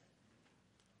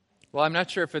Well, I'm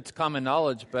not sure if it's common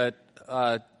knowledge, but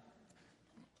a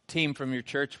team from your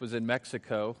church was in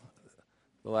Mexico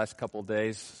the last couple of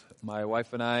days. My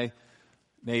wife and I,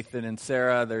 Nathan and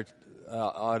Sarah, their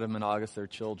Autumn and August, their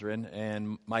children,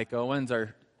 and Mike Owens,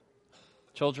 our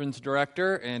children's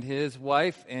director, and his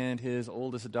wife and his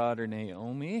oldest daughter,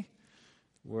 Naomi,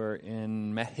 were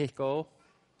in Mexico,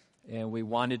 and we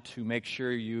wanted to make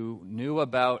sure you knew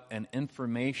about an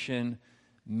information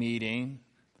meeting.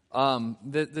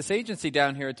 This agency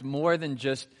down here, it's more than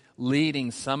just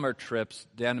leading summer trips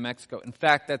down to Mexico. In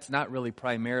fact, that's not really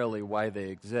primarily why they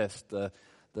exist. The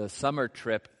summer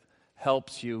trip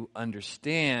helps you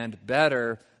understand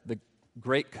better the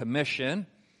Great Commission.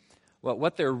 Well,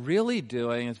 what they're really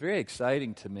doing is very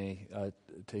exciting to me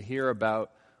to hear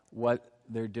about what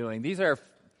they're doing. These are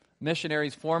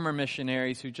missionaries, former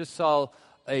missionaries, who just saw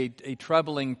a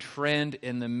troubling trend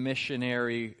in the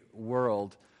missionary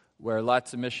world where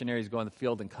lots of missionaries go in the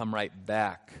field and come right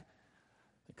back.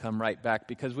 They come right back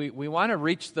because we want to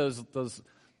reach those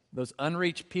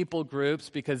unreached people groups,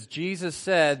 because Jesus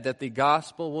said that the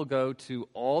gospel will go to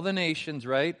all the nations,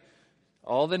 right?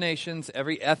 All the nations,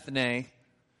 every ethne,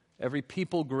 every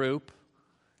people group.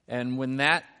 And when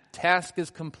that task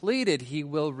is completed, he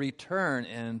will return.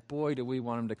 And boy, do we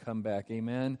want him to come back.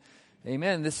 Amen.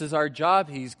 Amen. This is our job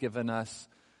he's given us.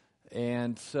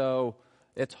 And so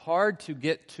it's hard to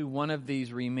get to one of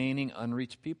these remaining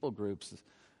unreached people groups.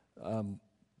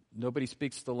 Nobody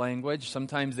speaks the language.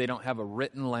 Sometimes they don't have a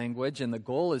written language. And the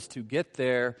goal is to get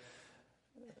there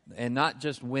and not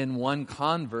just win one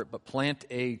convert, but plant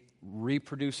a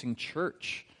reproducing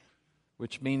church,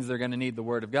 which means they're going to need the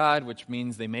Word of God, which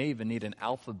means they may even need an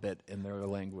alphabet in their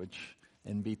language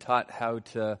and be taught how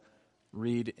to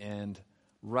read and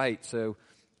write. So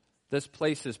this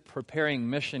place is preparing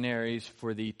missionaries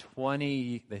for the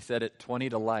 20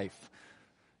 to life.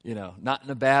 You know, not in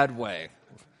a bad way,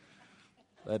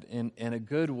 but in a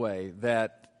good way.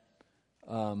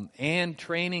 And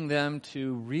training them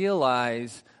to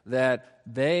realize that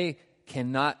they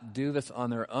cannot do this on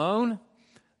their own,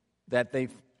 that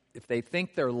if they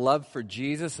think their love for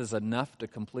Jesus is enough to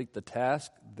complete the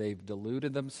task, they've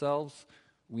deluded themselves.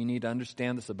 We need to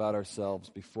understand this about ourselves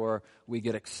before we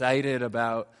get excited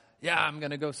about, I'm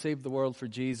going to go save the world for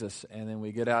Jesus. And then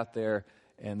we get out there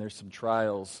and there's some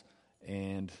trials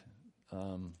and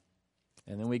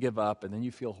then we give up, and then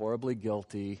you feel horribly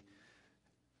guilty.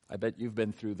 I bet you've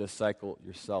been through this cycle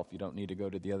yourself. You don't need to go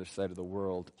to the other side of the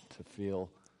world to feel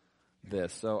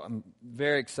this. So I'm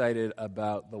very excited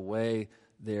about the way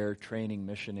they're training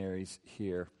missionaries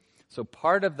here. So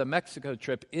part of the Mexico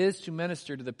trip is to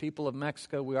minister to the people of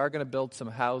Mexico. We are going to build some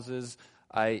houses,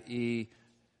 i.e.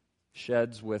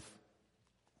 sheds with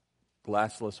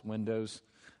glassless windows.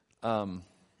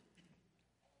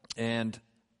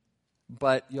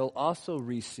 But you'll also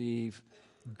receive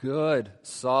good,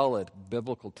 solid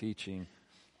biblical teaching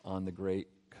on the Great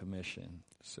Commission.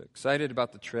 So excited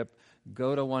about the trip.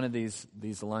 Go to one of these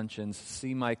luncheons.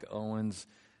 See Mike Owens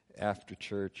after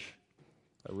church.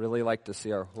 I really like to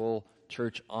see our whole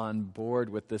church on board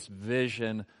with this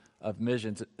vision of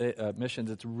missions.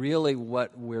 It's really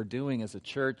what we're doing as a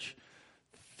church.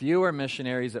 Fewer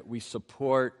missionaries that we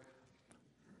support,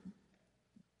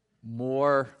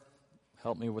 more,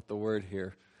 help me with the word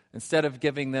here, instead of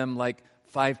giving them like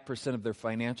 5% of their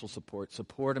financial support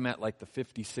them at like the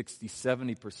 50, 60,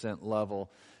 70% level.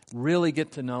 Really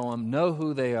get to know them, know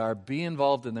who they are, be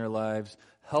involved in their lives,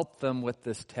 help them with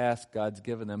this task God's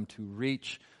given them to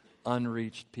reach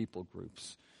unreached people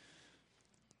groups.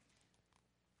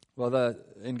 Well,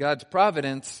 in God's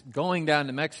providence, going down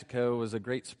to Mexico was a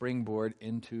great springboard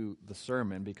into the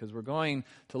sermon, because we're going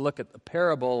to look at the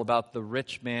parable about the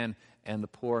rich man and the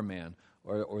poor man,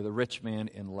 or the rich man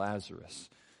and Lazarus.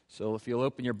 So if you'll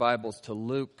open your Bibles to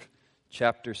Luke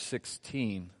chapter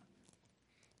 16.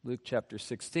 Luke chapter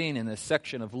 16, in this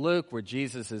section of Luke where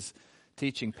Jesus is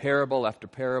teaching parable after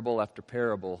parable after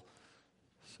parable.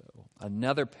 So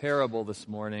another parable this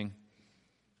morning,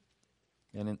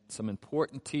 and some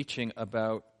important teaching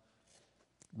about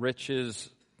riches,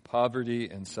 poverty,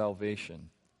 and salvation.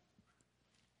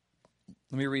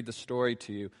 Let me read the story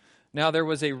to you. Now there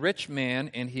was a rich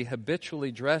man, and he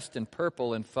habitually dressed in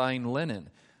purple and fine linen,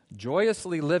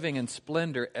 joyously living in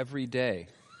splendor every day.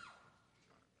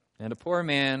 And a poor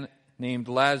man named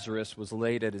Lazarus was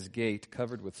laid at his gate,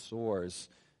 covered with sores,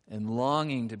 and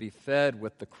longing to be fed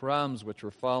with the crumbs which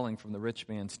were falling from the rich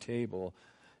man's table.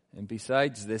 And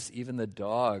besides this, even the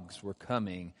dogs were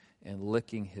coming and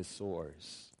licking his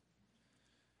sores.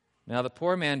 Now the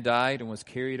poor man died and was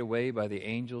carried away by the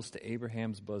angels to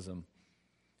Abraham's bosom.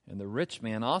 And the rich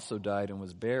man also died and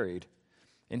was buried.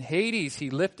 In Hades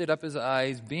he lifted up his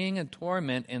eyes, being in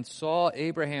torment, and saw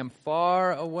Abraham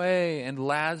far away and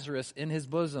Lazarus in his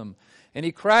bosom. And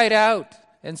he cried out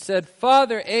and said,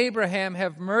 Father Abraham,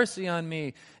 have mercy on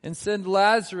me, and send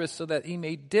Lazarus so that he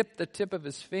may dip the tip of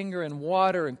his finger in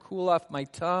water and cool off my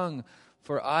tongue,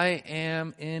 for I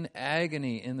am in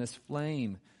agony in this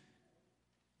flame.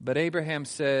 But Abraham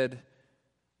said,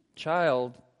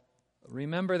 Child,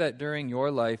 remember that during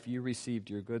your life you received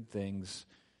your good things,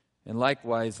 and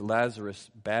likewise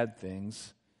Lazarus bad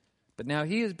things. But now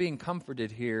he is being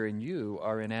comforted here, and you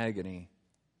are in agony.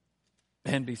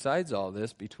 And besides all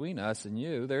this, between us and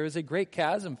you, there is a great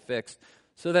chasm fixed,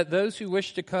 so that those who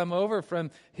wish to come over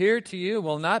from here to you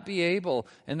will not be able,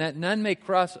 and that none may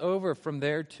cross over from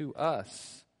there to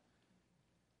us.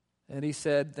 And he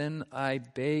said, Then I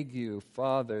beg you,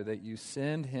 Father, that you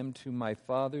send him to my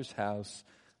father's house,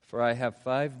 for I have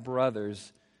 5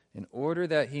 brothers, in order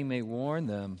that he may warn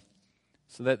them,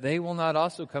 so that they will not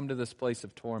also come to this place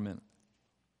of torment.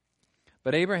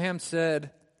 But Abraham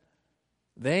said,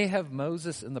 They have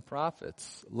Moses and the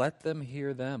prophets. Let them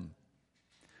hear them.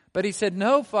 But he said,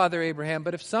 No, Father Abraham,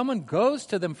 but if someone goes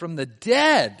to them from the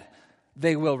dead,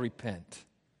 they will repent.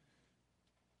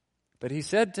 But he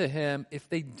said to him, If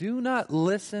they do not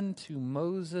listen to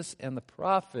Moses and the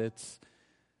prophets,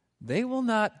 they will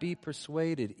not be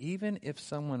persuaded, even if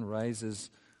someone rises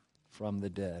from the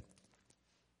dead.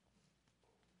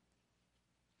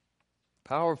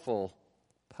 Powerful,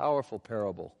 powerful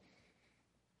parable.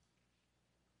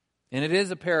 And it is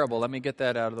a parable. Let me get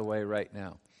that out of the way right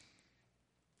now.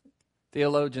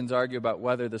 Theologians argue about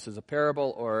whether this is a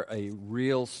parable or a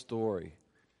real story.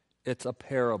 It's a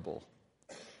parable.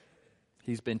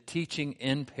 He's been teaching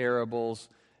in parables.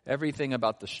 Everything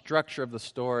about the structure of the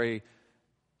story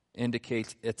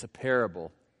indicates it's a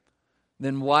parable.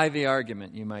 Then why the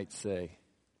argument, you might say?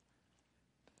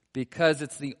 Because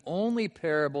it's the only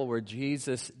parable where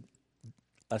Jesus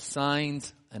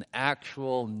assigns an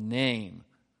actual name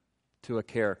to a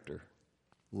character,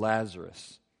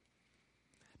 Lazarus.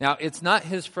 Now, it's not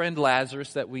his friend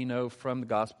Lazarus that we know from the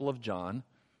Gospel of John.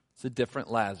 It's a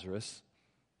different Lazarus.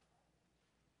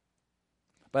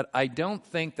 But I don't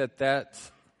think that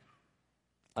that's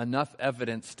enough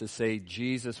evidence to say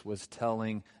Jesus was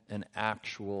telling an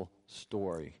actual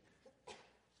story.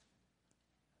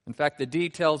 In fact, the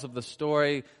details of the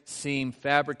story seem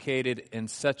fabricated in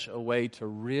such a way to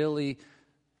really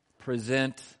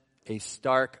present a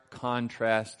stark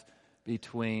contrast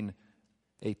between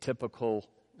a typical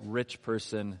rich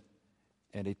person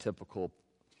and a typical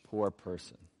poor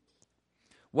person.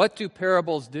 What do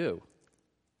parables do?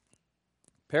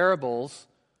 Parables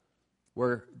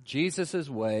were Jesus'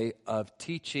 way of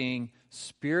teaching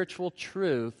spiritual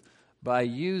truth by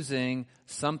using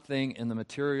something in the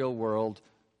material world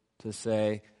to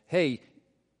say, hey,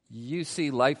 you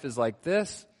see life is like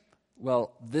this?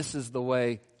 Well, this is the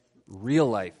way real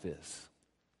life is.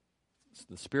 It's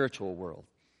the spiritual world.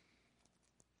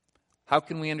 How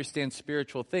can we understand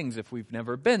spiritual things if we've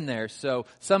never been there? So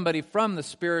somebody from the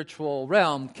spiritual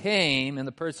realm came in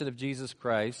the person of Jesus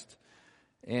Christ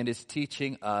and is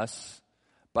teaching us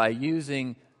by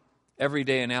using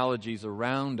everyday analogies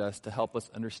around us to help us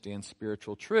understand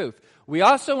spiritual truth. We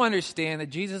also understand that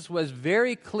Jesus was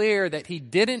very clear that he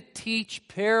didn't teach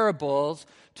parables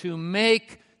to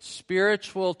make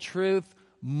spiritual truth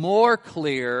more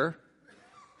clear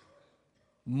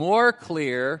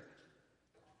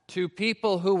to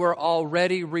people who were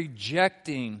already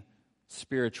rejecting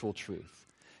spiritual truth.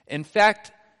 In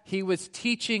fact, he was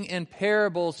teaching in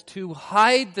parables to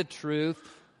hide the truth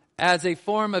as a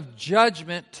form of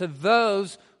judgment to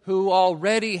those who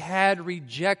already had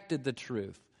rejected the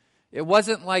truth. It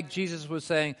wasn't like Jesus was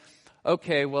saying,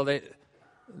 okay, well,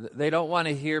 they don't want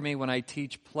to hear me when I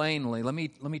teach plainly. Let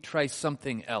me try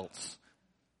something else.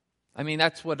 I mean,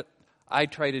 that's what I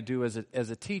try to do as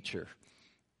a teacher.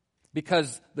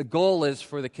 Because the goal is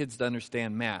for the kids to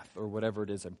understand math or whatever it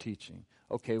is I'm teaching.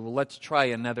 Okay, well, let's try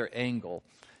another angle.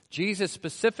 Jesus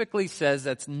specifically says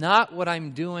that's not what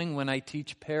I'm doing when I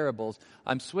teach parables.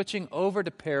 I'm switching over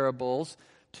to parables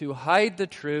to hide the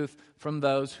truth from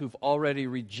those who've already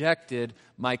rejected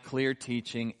my clear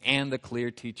teaching and the clear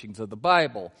teachings of the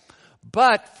Bible.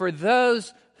 But for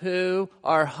those who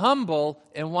are humble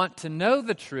and want to know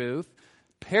the truth,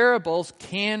 parables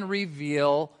can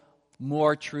reveal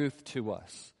more truth to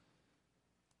us.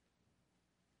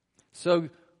 So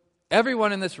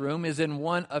everyone in this room is in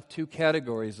one of two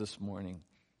categories this morning.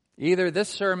 Either this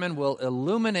sermon will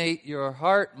illuminate your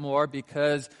heart more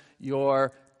because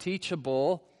you're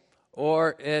teachable,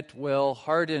 or it will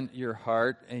harden your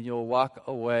heart and you'll walk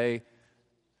away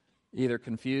either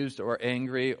confused or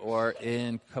angry or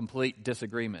in complete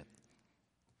disagreement.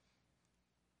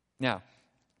 Now,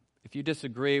 if you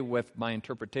disagree with my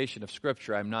interpretation of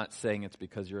Scripture, I'm not saying it's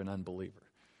because you're an unbeliever.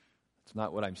 That's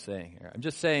not what I'm saying here. I'm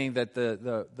just saying that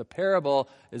the parable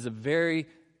is a very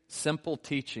simple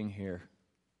teaching here.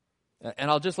 And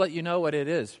I'll just let you know what it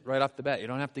is right off the bat. You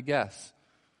don't have to guess.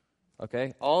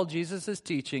 Okay? All Jesus is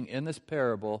teaching in this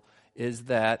parable is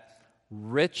that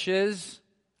riches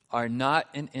are not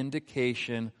an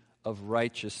indication of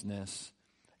righteousness,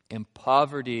 and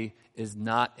poverty is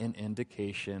not an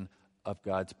indication of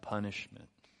God's punishment.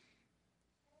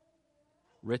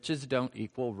 Riches don't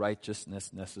equal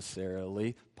righteousness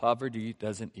necessarily. Poverty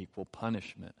doesn't equal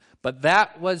punishment. But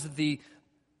that was the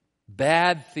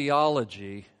bad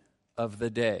theology of the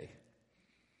day.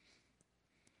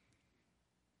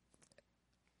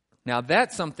 Now,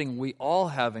 that's something we all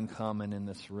have in common in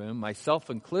this room,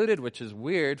 myself included, which is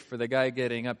weird for the guy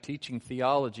getting up teaching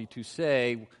theology to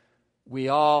say we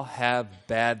all have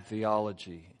bad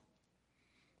theology.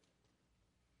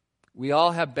 We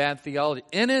all have bad theology.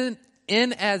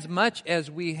 In as much as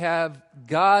we have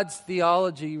God's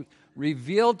theology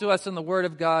revealed to us in the Word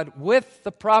of God with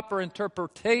the proper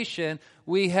interpretation,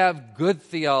 we have good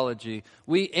theology.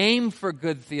 We aim for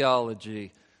good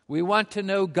theology. We want to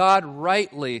know God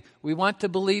rightly. We want to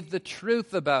believe the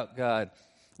truth about God.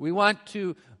 We want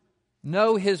to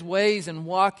know His ways and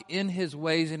walk in His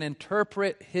ways and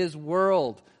interpret His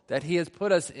world that He has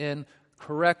put us in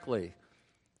correctly.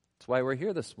 That's why we're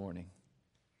here this morning.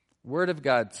 Word of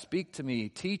God, speak to me,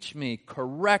 teach me,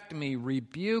 correct me,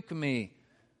 rebuke me.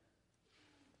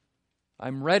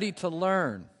 I'm ready to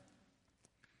learn.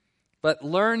 But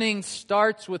learning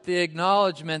starts with the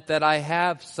acknowledgement that I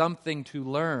have something to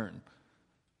learn,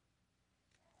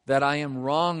 that I am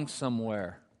wrong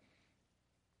somewhere.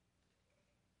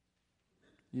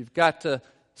 You've got to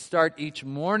start each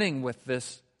morning with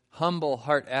this humble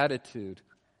heart attitude.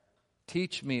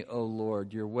 Teach me, O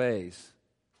Lord, your ways.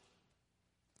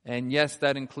 And yes,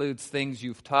 that includes things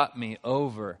you've taught me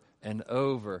over and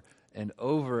over and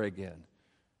over again.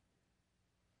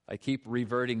 I keep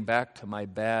reverting back to my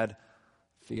bad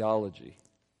theology.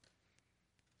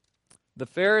 The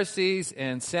Pharisees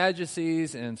and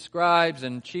Sadducees and scribes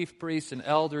and chief priests and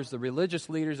elders, the religious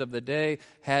leaders of the day,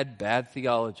 had bad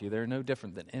theology. They're no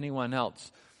different than anyone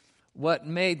else. What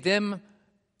made them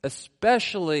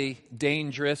especially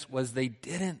dangerous was they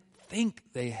didn't think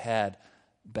they had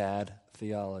bad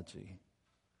theology.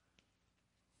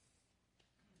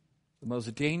 The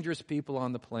most dangerous people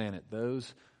on the planet,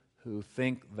 those who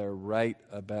think they're right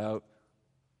about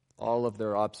all of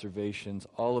their observations,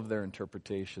 all of their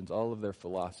interpretations, all of their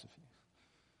philosophies.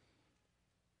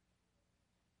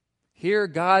 Here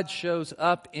God shows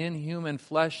up in human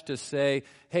flesh to say,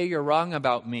 hey, you're wrong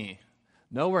about me.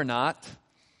 No, we're not.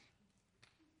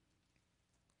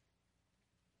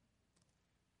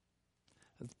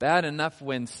 It's bad enough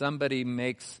when somebody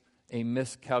makes a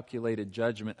miscalculated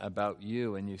judgment about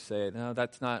you and you say, no,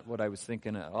 that's not what I was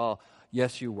thinking at all.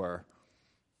 Yes, you were.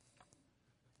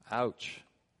 Ouch.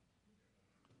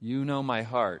 You know my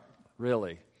heart,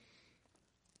 really.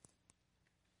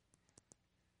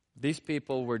 These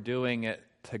people were doing it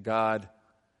to God.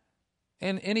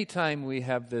 And anytime we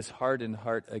have this hardened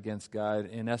heart against God,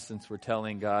 in essence, we're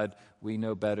telling God we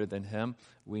know better than Him.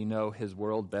 We know His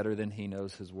world better than He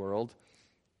knows His world.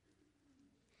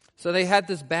 So they had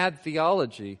this bad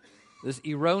theology, this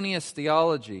erroneous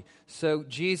theology. So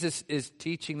Jesus is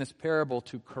teaching this parable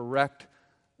to correct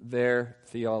their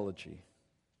theology.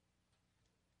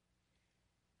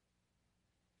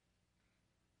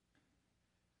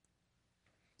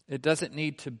 It doesn't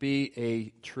need to be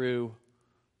a true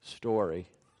story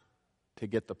to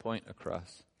get the point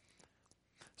across.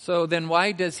 So then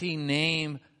why does he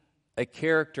name a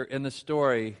character in the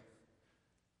story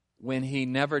when he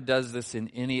never does this in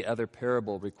any other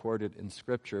parable recorded in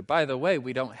Scripture? By the way,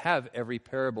 we don't have every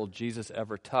parable Jesus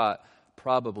ever taught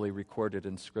probably recorded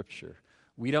in Scripture.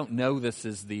 We don't know this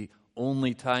is the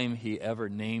only time he ever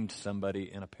named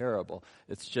somebody in a parable.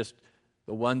 It's just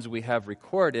the ones we have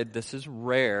recorded. This is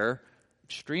rare,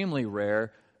 extremely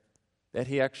rare, that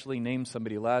he actually named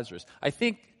somebody Lazarus. I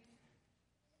think,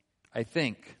 I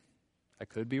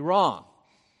could be wrong.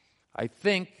 I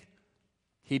think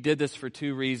he did this for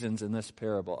two reasons in this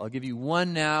parable. I'll give you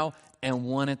one now and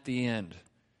one at the end,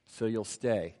 so you'll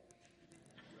stay.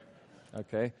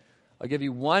 Okay? I'll give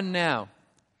you one now.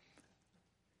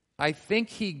 I think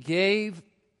he gave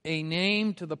a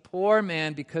name to the poor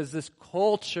man because this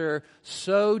culture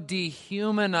so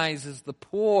dehumanizes the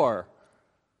poor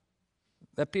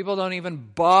that people don't even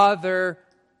bother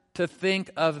to think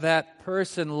of that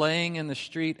person laying in the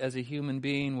street as a human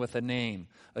being with a name,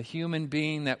 a human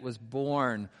being that was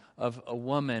born of a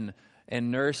woman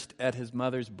and nursed at his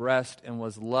mother's breast and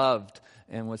was loved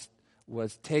and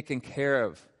was taken care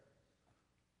of.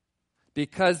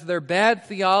 Because their bad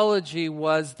theology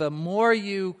was the more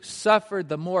you suffered,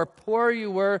 the more poor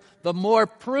you were, the more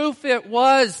proof it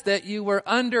was that you were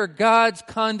under God's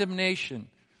condemnation.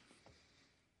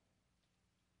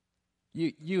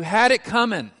 You had it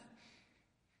coming.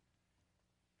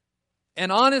 And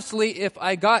honestly, if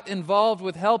I got involved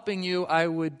with helping you, I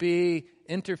would be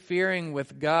interfering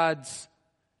with God's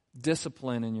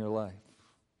discipline in your life.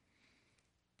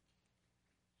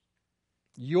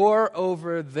 You're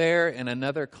over there in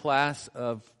another class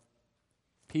of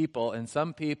people, and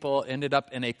some people ended up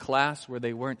in a class where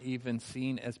they weren't even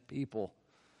seen as people.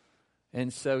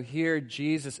 And so here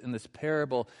Jesus in this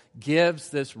parable gives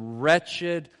this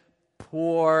wretched,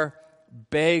 poor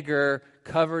beggar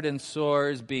covered in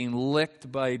sores being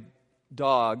licked by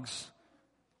dogs,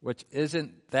 which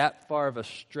isn't that far of a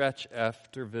stretch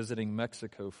after visiting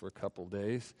Mexico for a couple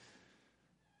days.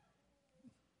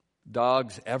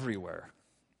 Dogs everywhere,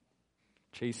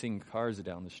 chasing cars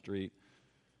down the street.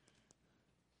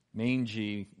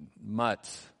 Mangy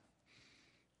mutts.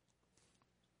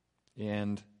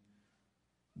 And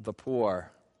the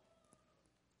poor.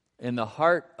 In the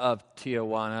heart of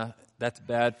Tijuana, that's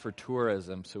bad for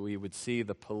tourism, so we would see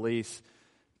the police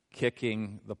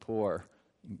kicking the poor,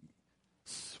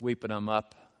 sweeping them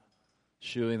up,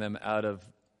 shooing them out of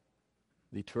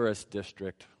the tourist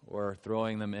district, or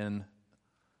throwing them in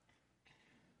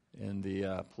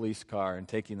the police car and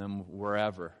taking them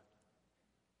wherever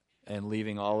and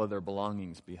leaving all of their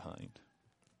belongings behind.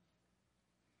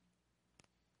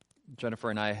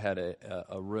 Jennifer and I had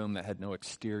a room that had no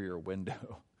exterior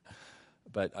window.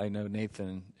 But I know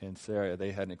Nathan and Sarah,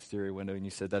 they had an exterior window, and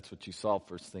you said that's what you saw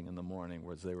first thing in the morning,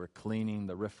 was they were cleaning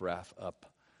the riffraff up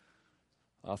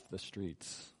off the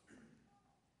streets.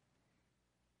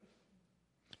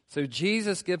 So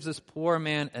Jesus gives this poor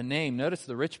man a name. Notice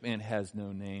the rich man has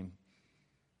no name.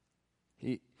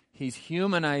 He's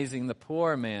humanizing the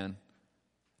poor man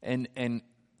and in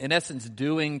essence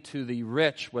doing to the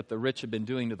rich what the rich have been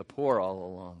doing to the poor all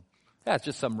along. Yeah, it's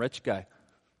just some rich guy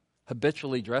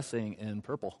habitually dressing in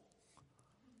purple.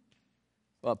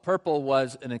 Well, purple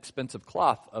was an expensive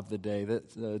cloth of the day.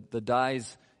 The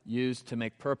dyes used to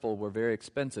make purple were very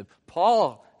expensive.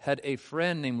 Paul had a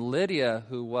friend named Lydia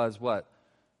who was what?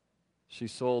 She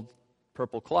sold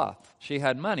purple cloth. She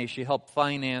had money. She helped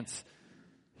finance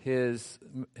his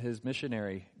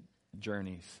missionary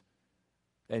journeys.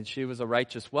 And she was a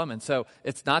righteous woman. So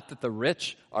it's not that the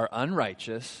rich are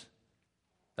unrighteous.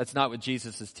 That's not what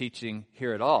Jesus is teaching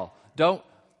here at all. Don't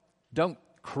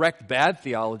correct bad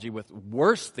theology with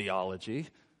worse theology.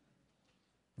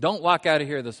 Don't walk out of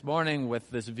here this morning with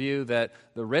this view that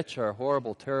the rich are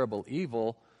horrible, terrible,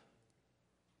 evil.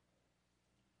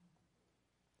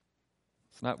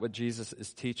 It's not what Jesus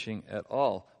is teaching at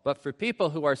all. But for people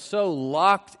who are so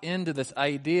locked into this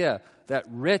idea that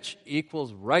rich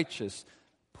equals righteous,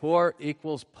 poor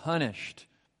equals punished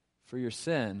for your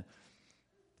sin,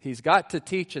 he's got to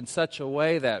teach in such a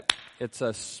way that it's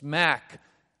a smack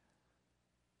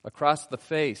across the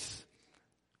face.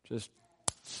 Just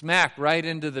smack right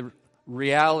into the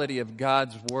reality of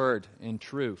God's word and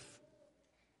truth.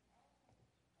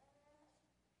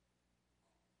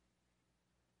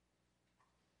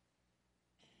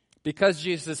 Because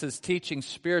Jesus is teaching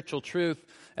spiritual truth,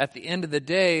 at the end of the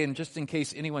day, and just in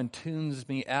case anyone tunes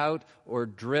me out or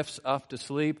drifts off to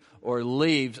sleep or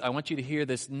leaves, I want you to hear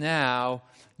this now.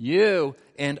 You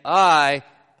and I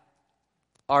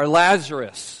are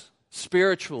Lazarus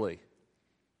spiritually.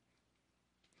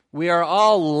 We are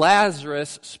all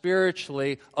Lazarus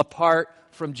spiritually apart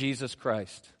from Jesus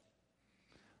Christ.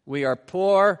 We are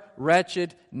poor,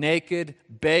 wretched, naked,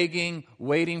 begging,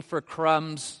 waiting for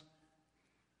crumbs.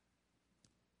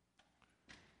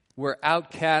 We're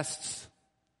outcasts.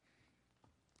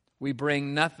 We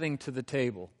bring nothing to the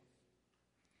table.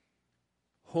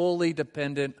 Wholly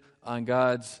dependent on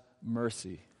God's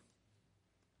mercy.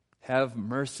 Have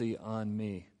mercy on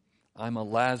me. I'm a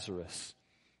Lazarus.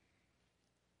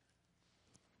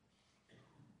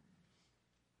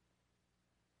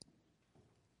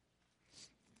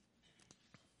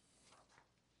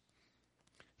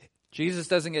 Jesus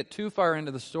doesn't get too far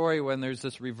into the story when there's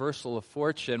this reversal of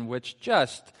fortune, which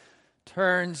just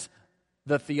turns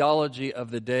the theology of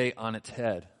the day on its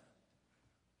head.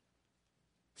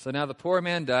 So now the poor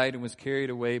man died and was carried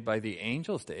away by the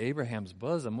angels to Abraham's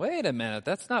bosom. Wait a minute,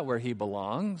 that's not where he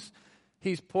belongs.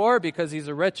 He's poor because he's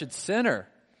a wretched sinner.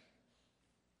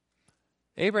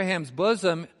 Abraham's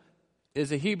bosom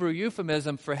is a Hebrew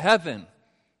euphemism for heaven.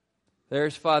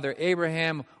 There's Father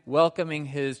Abraham welcoming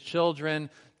his children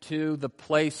to the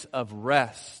place of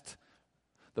rest.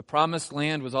 The promised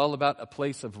land was all about a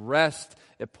place of rest.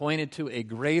 It pointed to a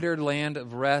greater land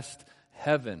of rest,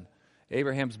 heaven.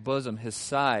 Abraham's bosom, his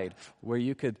side, where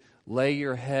you could lay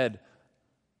your head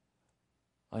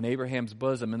on Abraham's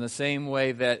bosom, in the same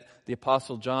way that the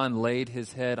Apostle John laid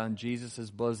his head on Jesus'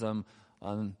 bosom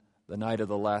on the night of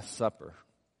the Last Supper.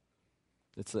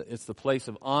 It's the place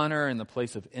of honor and the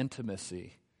place of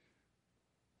intimacy.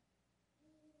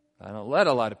 I don't let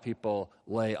a lot of people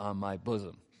lay on my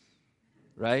bosom,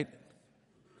 right?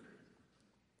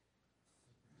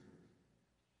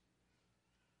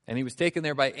 And he was taken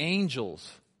there by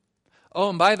angels. Oh,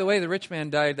 and by the way, the rich man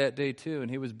died that day too, and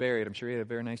he was buried. I'm sure he had a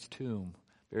very nice tomb,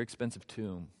 very expensive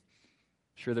tomb.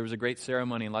 I'm sure there was a great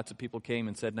ceremony, and lots of people came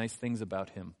and said nice things about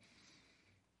him.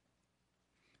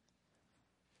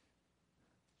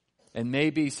 And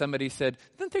maybe somebody said,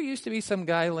 didn't there used to be some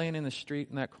guy laying in the street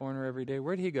in that corner every day?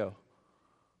 Where'd he go?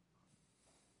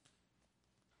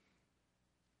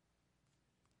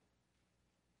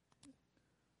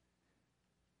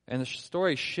 And the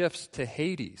story shifts to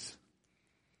Hades.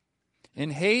 In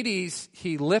Hades,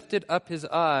 he lifted up his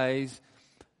eyes,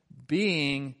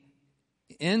 being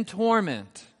in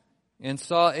torment, and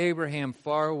saw Abraham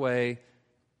far away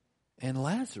and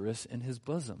Lazarus in his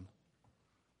bosom.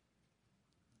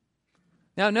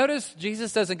 Now notice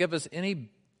Jesus doesn't give us any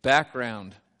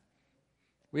background.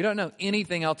 We don't know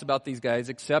anything else about these guys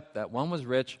except that one was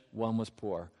rich, one was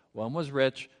poor. One was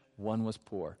rich, one was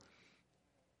poor.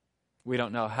 We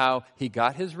don't know how he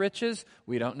got his riches.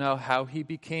 We don't know how he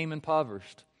became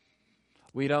impoverished.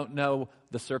 We don't know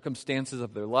the circumstances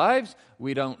of their lives.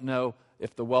 We don't know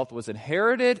if the wealth was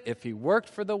inherited, if he worked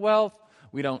for the wealth.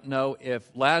 We don't know if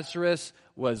Lazarus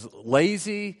was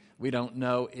lazy. We don't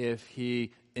know if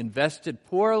he invested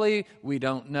poorly. We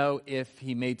don't know if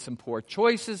he made some poor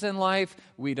choices in life.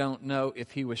 We don't know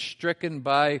if he was stricken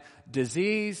by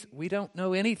disease. We don't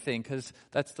know anything, because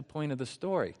that's the point of the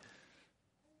story.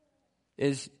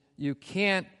 Is you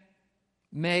can't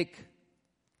make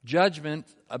judgment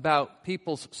about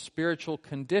people's spiritual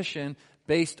condition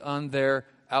based on their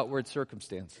outward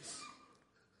circumstances.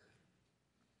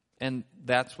 And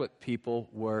that's what people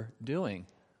were doing.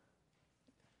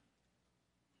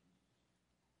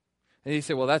 And you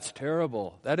say, well, that's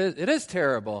terrible. It is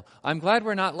terrible. I'm glad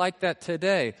we're not like that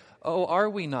today. Oh, are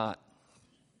we not?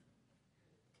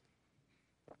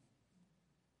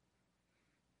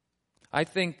 I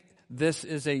think this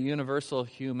is a universal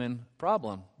human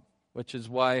problem, which is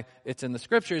why it's in the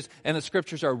Scriptures, and the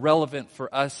Scriptures are relevant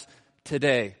for us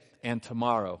today and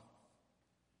tomorrow.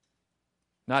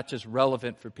 Not just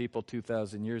relevant for people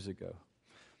 2,000 years ago.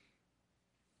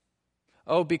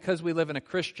 Oh, because we live in a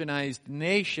Christianized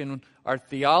nation, our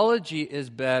theology is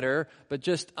better, but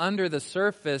just under the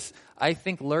surface, I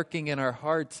think lurking in our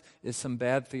hearts is some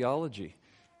bad theology.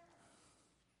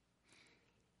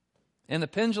 And the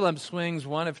pendulum swings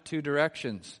one of two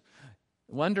directions.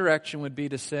 One direction would be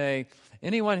to say,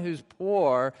 anyone who's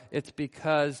poor, it's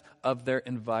because of their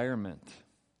environment.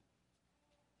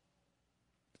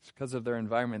 It's because of their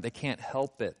environment. They can't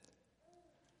help it.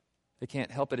 They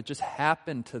can't help it. It just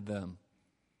happened to them.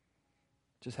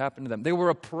 It just happened to them. They were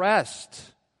oppressed.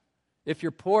 If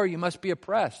you're poor, you must be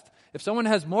oppressed. If someone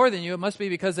has more than you, it must be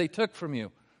because they took from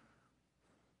you.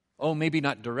 Oh, maybe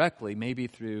not directly. Maybe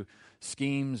through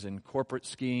schemes and corporate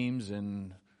schemes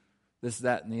and this,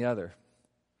 that, and the other.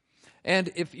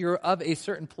 And if you're of a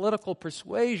certain political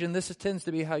persuasion, this tends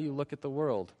to be how you look at the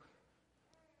world.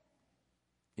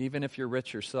 Even if you're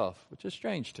rich yourself, which is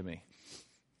strange to me.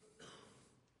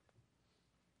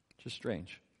 Just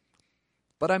strange.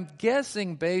 But I'm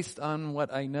guessing, based on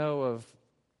what I know of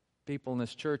people in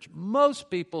this church, most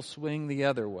people swing the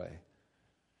other way.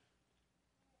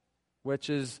 Which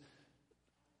is,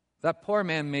 that poor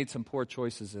man made some poor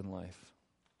choices in life.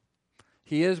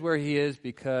 He is where he is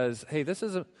because, hey, this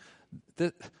is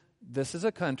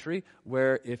a country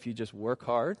where if you just work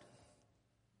hard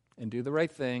and do the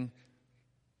right thing,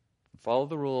 follow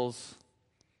the rules,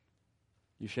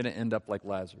 you shouldn't end up like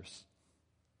Lazarus.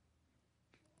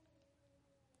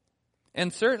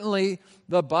 And certainly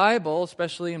the Bible,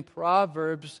 especially in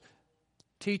Proverbs,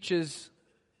 teaches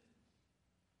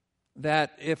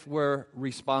that if we're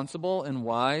responsible and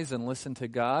wise and listen to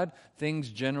God, things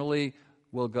generally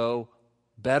will go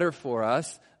better for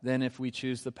us than if we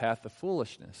choose the path of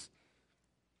foolishness.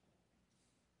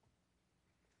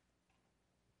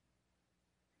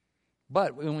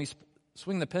 But when we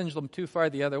swing the pendulum too far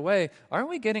the other way, aren't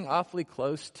we getting awfully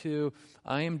close to,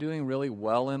 I am doing really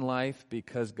well in life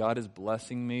because God is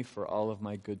blessing me for all of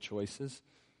my good choices?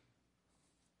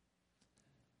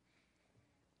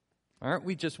 Aren't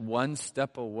we just one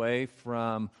step away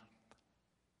from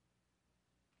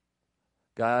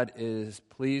God is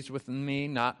pleased with me,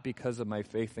 not because of my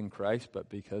faith in Christ, but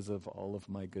because of all of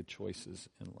my good choices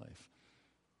in life?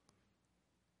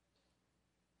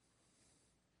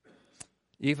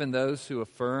 Even those who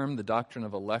affirm the doctrine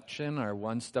of election are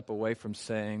one step away from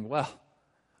saying, well,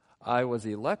 I was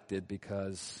elected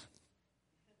because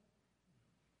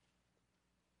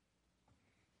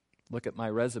look at my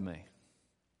resume.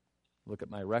 Look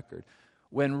at my record.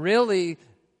 When really,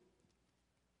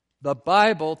 the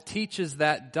Bible teaches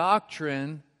that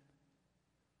doctrine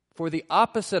for the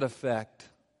opposite effect.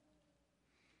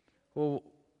 Well,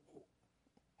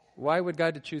 why would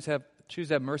God choose to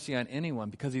have mercy on anyone?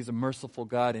 Because He's a merciful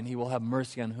God, and He will have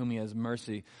mercy on whom He has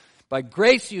mercy. By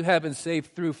grace you have been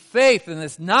saved through faith, and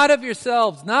this not of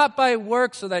yourselves, not by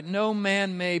works, so that no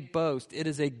man may boast. It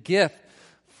is a gift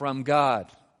from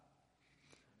God.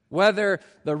 Whether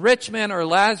the rich man or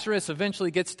Lazarus eventually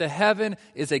gets to heaven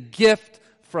is a gift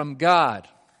from God.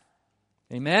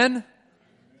 Amen?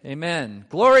 Amen.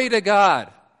 Glory to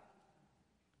God.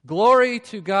 Glory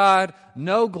to God,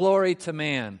 no glory to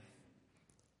man.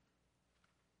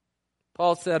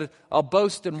 Paul said, I'll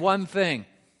boast in one thing.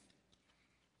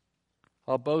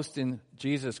 I'll boast in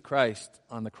Jesus Christ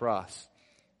on the cross.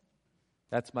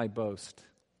 That's my boast.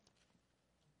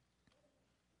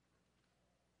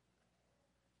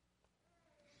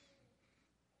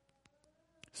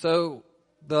 So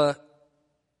the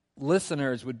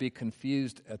listeners would be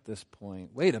confused at this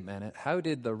point. Wait a minute, how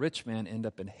did the rich man end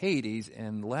up in Hades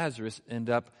and Lazarus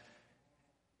end up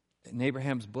in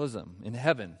Abraham's bosom, in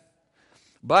heaven?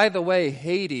 By the way,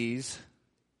 Hades,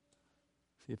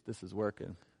 see if this is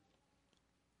working.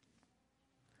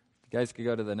 You guys could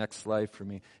go to the next slide for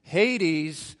me.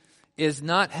 Hades is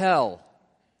not hell.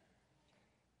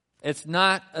 It's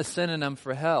not a synonym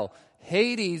for hell.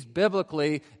 Hades,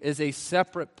 biblically, is a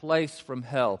separate place from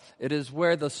hell. It is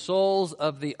where the souls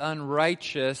of the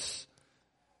unrighteous,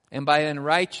 and by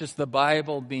unrighteous the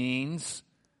Bible means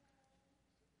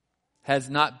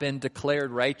has not been declared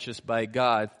righteous by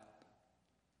God.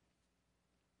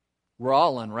 We're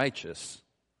all unrighteous.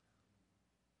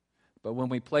 But when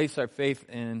we place our faith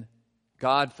in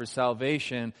God for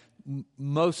salvation,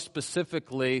 most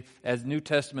specifically as New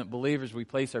Testament believers, we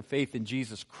place our faith in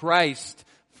Jesus Christ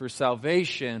for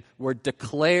salvation. We're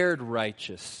declared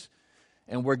righteous.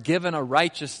 And we're given a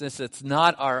righteousness that's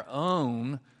not our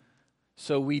own.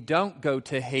 So we don't go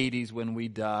to Hades when we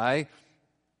die.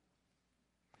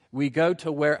 We go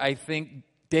to where I think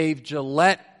Dave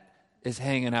Gillette is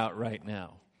hanging out right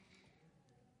now.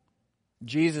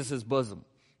 Jesus' bosom.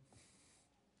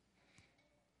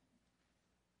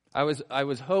 I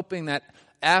was hoping that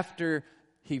after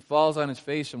he falls on his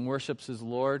face and worships his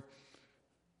Lord,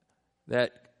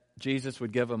 that Jesus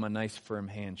would give him a nice firm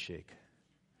handshake.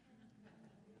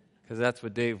 Because that's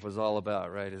what Dave was all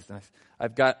about, right?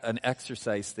 I've got an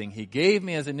exercise thing he gave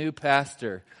me as a new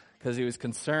pastor because he was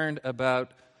concerned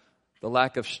about the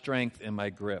lack of strength in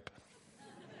my grip.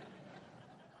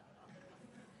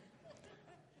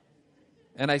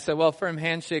 And I said, well, firm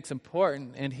handshake's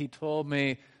important. And he told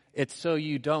me, it's so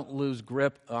you don't lose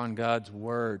grip on God's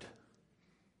word.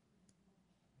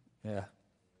 Yeah.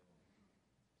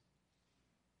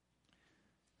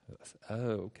 Oh,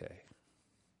 okay.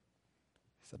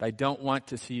 He said, I don't want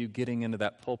to see you getting into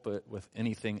that pulpit with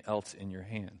anything else in your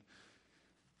hand.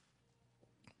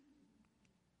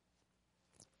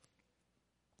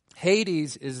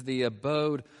 Hades is the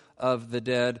abode of the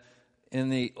dead. In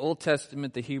the Old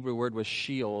Testament, the Hebrew word was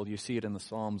Sheol. You see it in the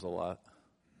Psalms a lot.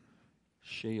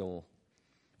 Sheol.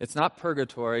 It's not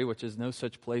purgatory, which is no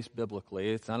such place biblically.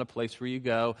 It's not a place where you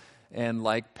go and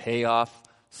pay off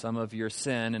some of your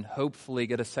sin and hopefully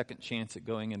get a second chance at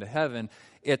going into heaven.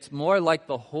 It's more like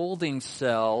the holding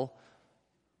cell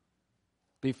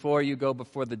before you go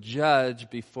before the judge,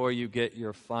 before you get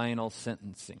your final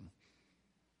sentencing.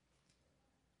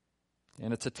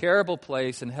 And it's a terrible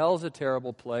place, and hell's a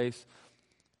terrible place.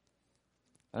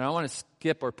 And I don't want to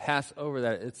skip or pass over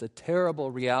that. It's a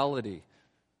terrible reality.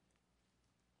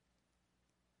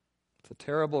 It's a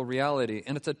terrible reality.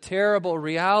 And it's a terrible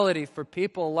reality for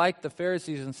people like the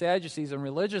Pharisees and Sadducees and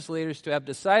religious leaders to have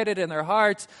decided in their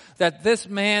hearts that this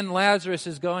man, Lazarus,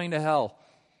 is going to hell.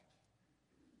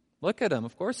 Look at him.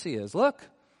 Of course he is. Look.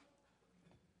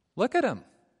 Look at him.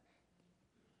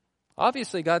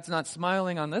 Obviously, God's not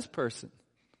smiling on this person.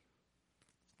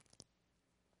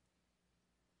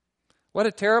 What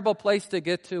a terrible place to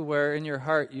get to where in your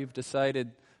heart you've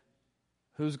decided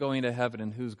who's going to heaven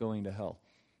and who's going to hell.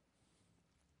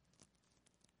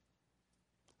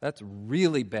 That's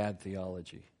really bad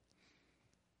theology.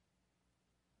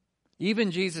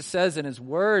 Even Jesus says in his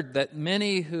word that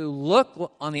many who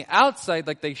look on the outside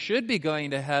like they should be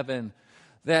going to heaven,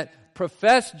 that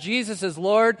profess Jesus as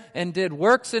Lord and did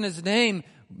works in his name,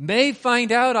 may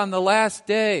find out on the last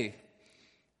day,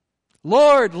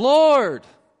 Lord, Lord.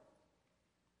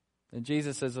 And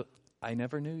Jesus says, I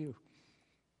never knew you.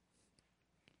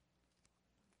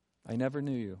 I never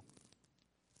knew you.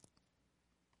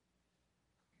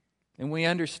 And we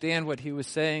understand what he was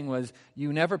saying was,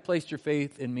 you never placed your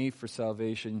faith in me for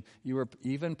salvation. You were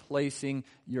even placing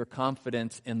your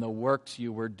confidence in the works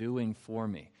you were doing for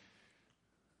me.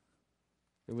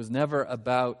 It was never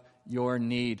about your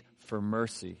need for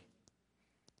mercy.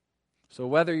 So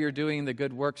whether you're doing the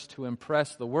good works to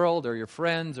impress the world or your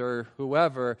friends or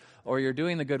whoever, or you're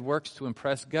doing the good works to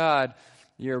impress God,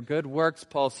 your good works,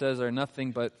 Paul says, are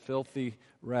nothing but filthy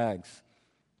rags.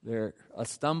 They're a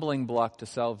stumbling block to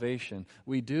salvation.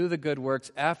 We do the good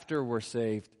works after we're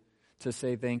saved to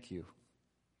say thank you.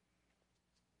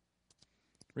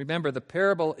 Remember, the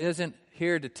parable isn't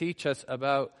here to teach us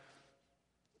about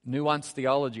nuanced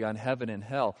theology on heaven and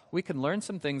hell. We can learn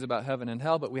some things about heaven and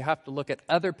hell, but we have to look at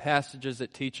other passages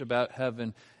that teach about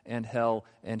heaven and hell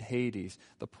and Hades.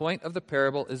 The point of the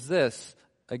parable is this.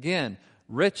 Again,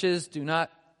 riches do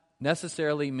not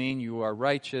necessarily mean you are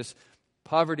righteous.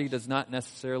 Poverty does not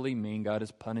necessarily mean God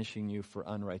is punishing you for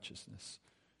unrighteousness.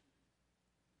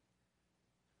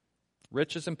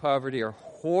 Riches and poverty are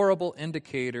horrible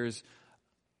indicators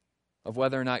of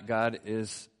whether or not God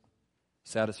is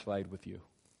satisfied with you.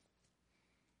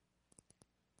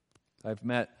 I've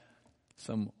met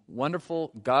some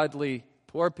wonderful, godly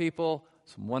poor people,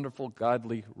 some wonderful,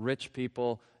 godly rich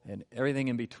people, and everything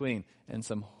in between, and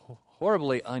some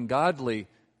horribly ungodly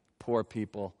poor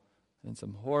people, and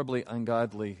some horribly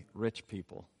ungodly rich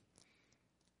people.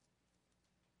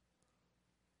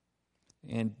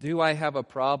 And do I have a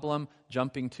problem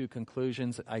jumping to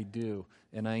conclusions? I do,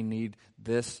 and I need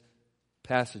this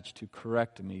passage to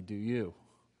correct me. Do you?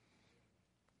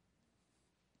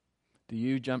 Do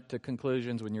you jump to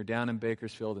conclusions when you're down in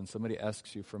Bakersfield and somebody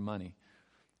asks you for money?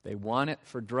 They want it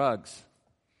for drugs.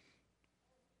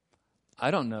 I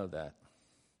don't know that.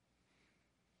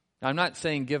 I'm not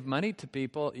saying give money to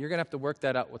people. You're going to have to work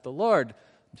that out with the Lord.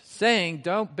 I'm just saying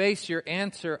don't base your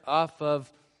answer off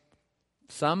of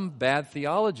some bad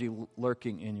theology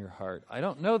lurking in your heart. I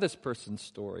don't know this person's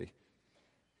story.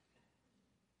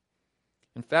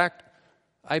 In fact,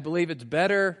 I believe it's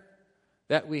better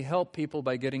that we help people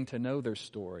by getting to know their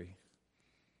story.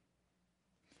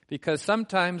 Because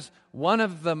sometimes one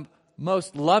of the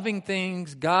most loving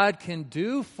things God can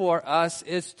do for us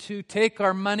is to take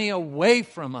our money away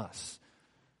from us.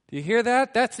 Do you hear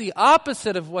that? That's the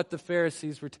opposite of what the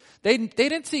Pharisees were. They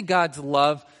didn't see God's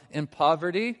love in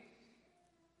poverty.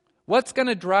 What's going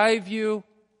to drive you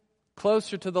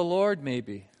closer to the Lord,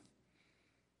 maybe?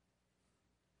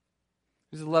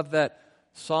 I just love that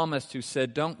psalmist who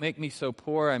said, don't make me so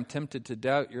poor I'm tempted to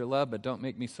doubt your love, but don't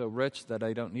make me so rich that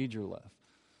I don't need your love.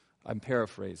 I'm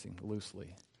paraphrasing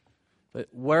loosely. But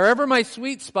wherever my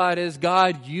sweet spot is,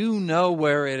 God, you know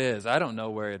where it is. I don't know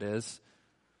where it is.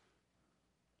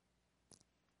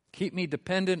 Keep me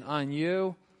dependent on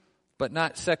you, but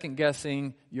not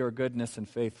second-guessing your goodness and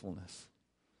faithfulness.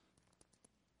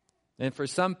 And for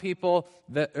some people,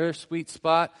 their sweet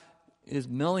spot is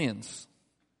millions.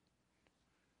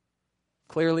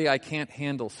 Clearly, I can't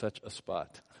handle such a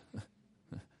spot.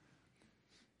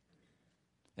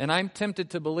 And I'm tempted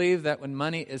to believe that when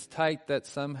money is tight, that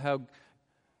somehow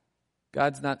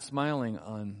God's not smiling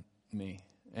on me.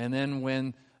 And then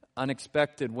when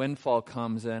unexpected windfall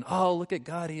comes in, oh, look at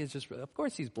God, He is just, of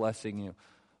course He's blessing you.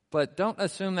 But don't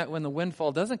assume that when the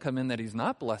windfall doesn't come in that He's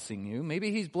not blessing you.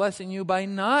 Maybe He's blessing you by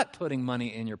not putting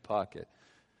money in your pocket.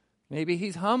 Maybe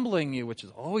He's humbling you, which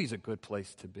is always a good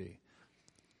place to be.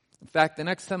 In fact, the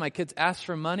next time my kids ask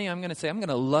for money, I'm going to say, I'm going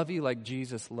to love you like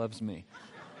Jesus loves me.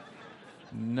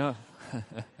 No.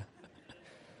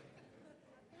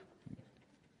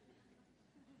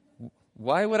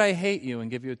 Why would I hate you and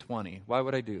give you a 20? Why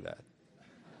would I do that?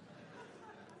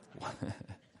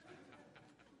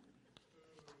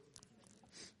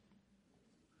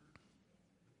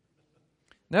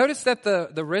 Notice that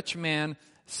the rich man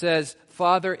says,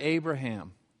 Father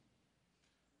Abraham.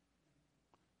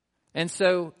 And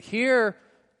so here,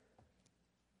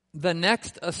 the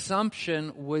next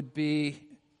assumption would be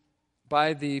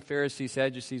by the Pharisees,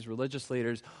 Sadducees, religious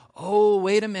leaders, oh,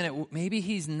 wait a minute, maybe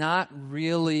he's not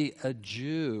really a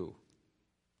Jew.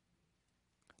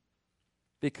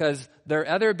 Because their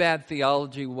other bad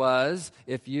theology was,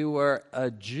 if you were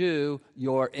a Jew,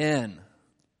 you're in.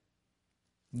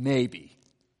 Maybe.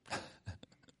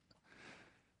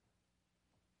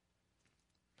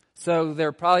 So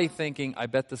they're probably thinking, I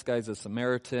bet this guy's a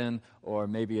Samaritan or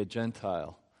maybe a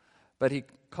Gentile. But he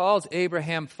calls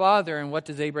Abraham father, and what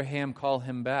does Abraham call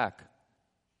him back?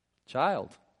 Child.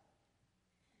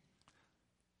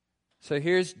 So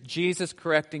here's Jesus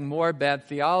correcting more bad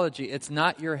theology. It's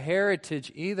not your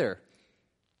heritage either.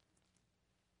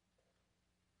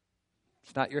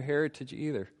 It's not your heritage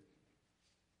either.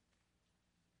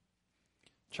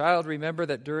 Child, remember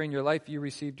that during your life you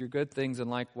received your good things, and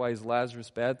likewise Lazarus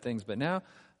bad things. But now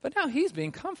he's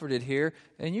being comforted here,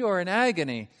 and you are in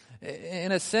agony.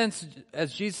 In a sense,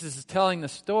 as Jesus is telling the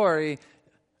story,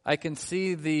 I can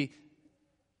see the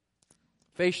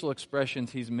facial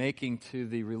expressions he's making to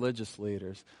the religious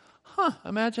leaders.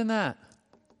 Imagine that.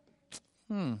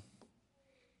 You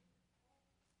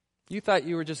thought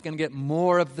you were just going to get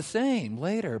more of the same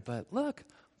later, but look.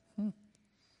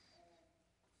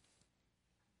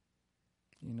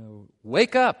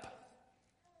 Wake up.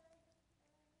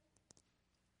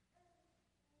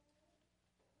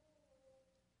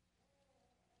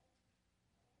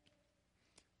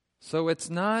 So it's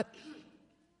not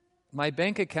my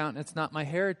bank account, it's not my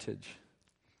heritage.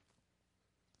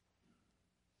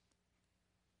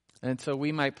 And so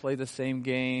we might play the same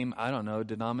game,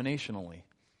 denominationally.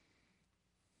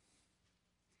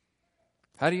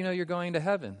 How do you know you're going to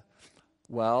heaven?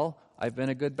 Well, I've been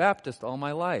a good Baptist all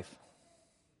my life.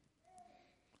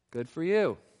 Good for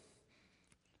you.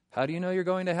 How do you know you're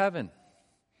going to heaven?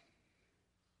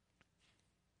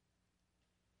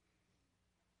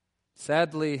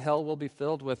 Sadly, hell will be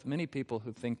filled with many people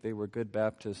who think they were good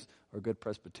Baptists or good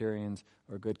Presbyterians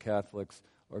or good Catholics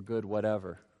or good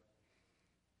whatever.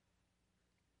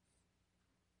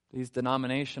 These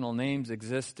denominational names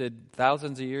existed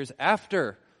thousands of years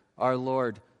after our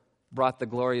Lord brought the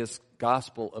glorious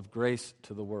gospel of grace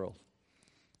to the world.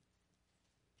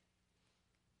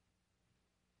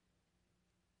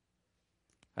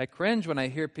 I cringe when I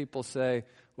hear people say,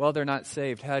 well, they're not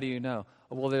saved. How do you know?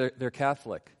 Well, they're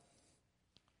Catholic.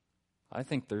 I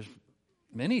think there's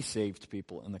many saved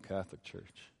people in the Catholic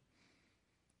Church.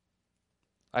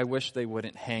 I wish they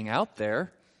wouldn't hang out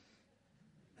there.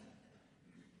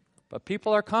 But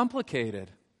people are complicated.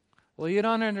 Well, you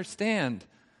don't understand.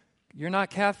 You're not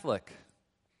Catholic.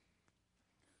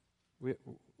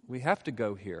 We have to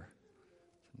go here.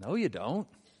 No, you don't.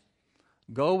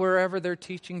 Go wherever they're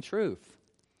teaching truth.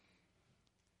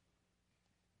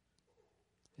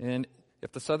 And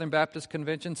if the Southern Baptist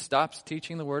Convention stops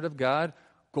teaching the Word of God,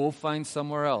 go find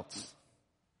somewhere else.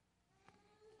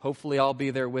 Hopefully I'll be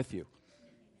there with you.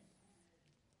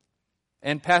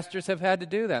 And pastors have had to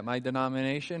do that. My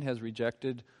denomination has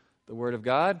rejected the Word of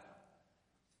God.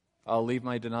 I'll leave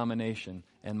my denomination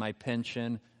and my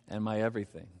pension and my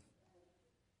everything.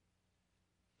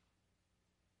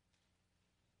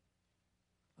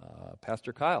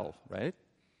 Pastor Kyle, right?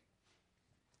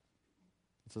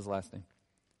 What's his last name?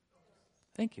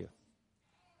 Thank you.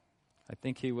 I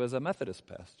think he was a Methodist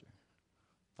pastor.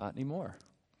 Not anymore.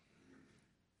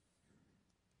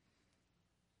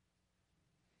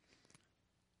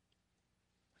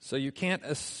 So you can't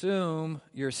assume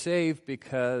you're saved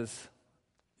because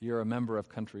you're a member of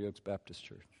Country Oaks Baptist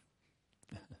Church.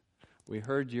 We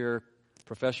heard your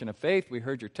profession of faith. We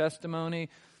heard your testimony.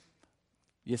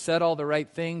 You said all the right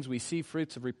things. We see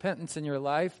fruits of repentance in your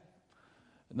life.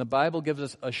 And the Bible gives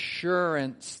us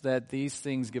assurance that these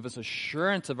things give us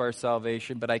assurance of our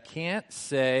salvation, but I can't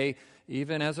say,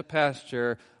 even as a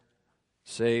pastor,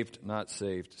 saved, not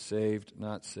saved, saved,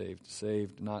 not saved,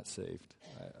 saved, not saved.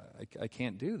 I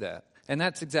can't do that. And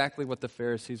that's exactly what the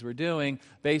Pharisees were doing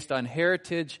based on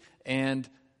heritage and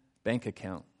bank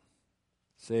account.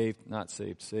 Saved, not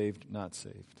saved, saved, not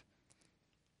saved.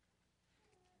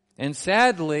 And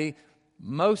sadly,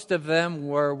 most of them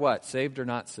were what? Saved or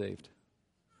not saved?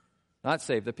 Not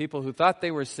saved. The people who thought they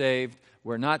were saved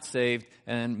were not saved,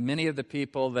 and many of the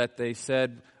people that they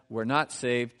said were not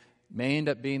saved may end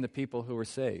up being the people who were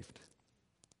saved.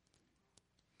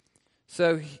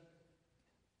 So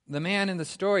the man in the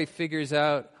story figures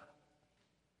out,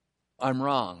 I'm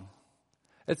wrong.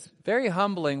 It's very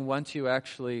humbling once you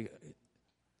actually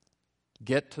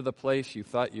get to the place you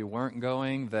thought you weren't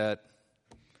going, that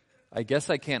I guess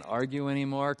I can't argue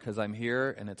anymore because I'm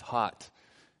here and it's hot.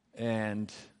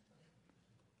 And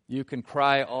you can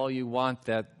cry all you want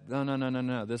that,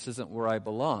 no, this isn't where I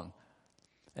belong.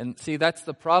 And see, that's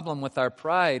the problem with our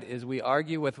pride, is we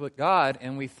argue with God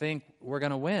and we think we're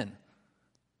going to win.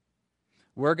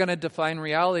 We're going to define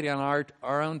reality on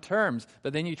our own terms.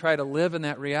 But then you try to live in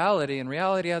that reality, and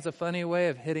reality has a funny way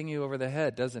of hitting you over the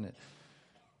head, doesn't it?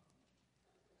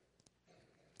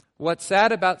 What's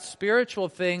sad about spiritual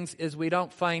things is we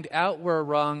don't find out we're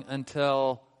wrong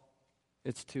until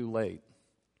it's too late.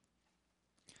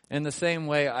 In the same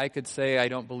way, I could say I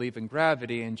don't believe in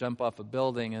gravity and jump off a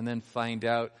building and then find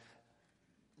out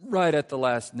right at the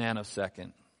last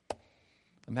nanosecond.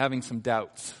 I'm having some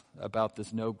doubts about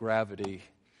this no gravity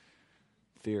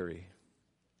theory.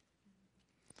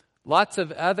 Lots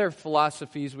of other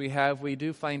philosophies we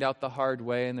do find out the hard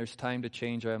way, and there's time to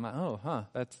change. I'm like,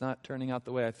 that's not turning out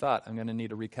the way I thought. I'm going to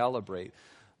need to recalibrate.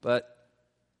 But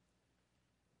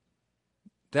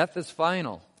death is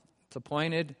final. It's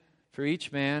appointed for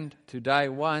each man to die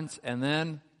once, and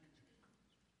then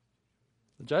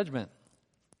the judgment.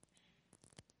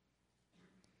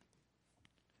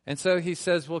 And so he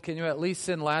says, well, can you at least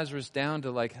send Lazarus down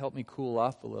to help me cool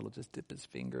off a little? Just dip his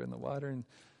finger in the water and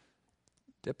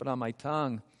dip it on my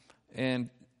tongue.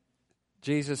 And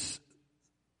Jesus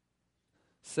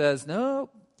says,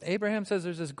 no. Abraham says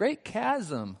there's this great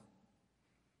chasm.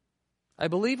 I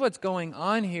believe what's going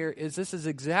on here is this is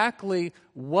exactly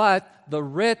what the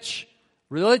rich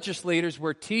religious leaders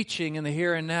were teaching in the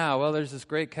here and now. Well, there's this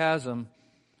great chasm.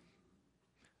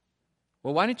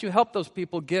 Well, why don't you help those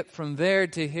people get from there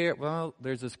to here? Well,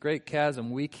 there's this great chasm.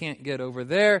 We can't get over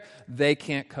there. They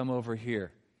can't come over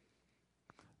here.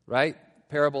 Right?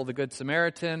 Parable of the Good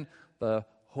Samaritan. The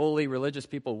holy religious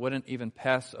people wouldn't even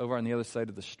pass over on the other side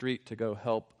of the street to go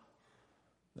help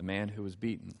the man who was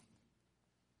beaten.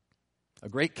 A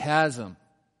great chasm.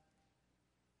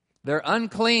 They're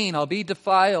unclean. I'll be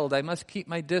defiled. I must keep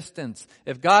my distance.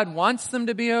 If God wants them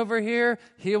to be over here,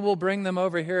 He will bring them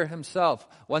over here Himself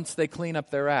once they clean up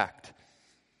their act.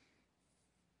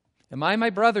 Am I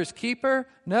my brother's keeper?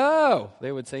 No.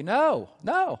 They would say, no,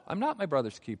 I'm not my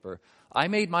brother's keeper. I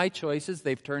made my choices.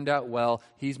 They've turned out well.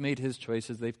 He's made his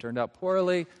choices. They've turned out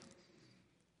poorly.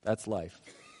 That's life.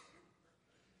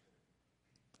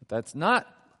 But that's not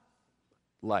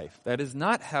life. That is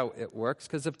not how it works,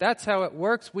 because if that's how it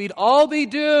works, we'd all be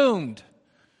doomed.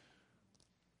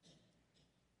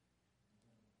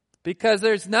 Because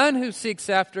there's none who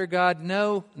seeks after God,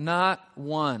 no, not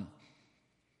one.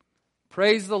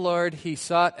 Praise the Lord, He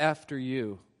sought after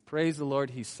you. Praise the Lord,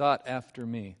 He sought after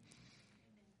me.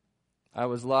 I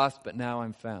was lost, but now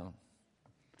I'm found.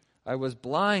 I was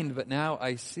blind, but now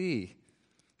I see.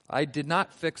 I did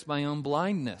not fix my own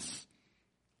blindness.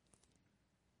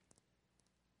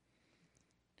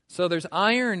 So there's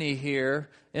irony here.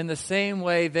 In the same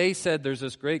way they said there's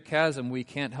this great chasm, we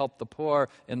can't help the poor.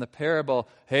 In the parable,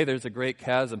 hey, there's a great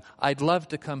chasm. I'd love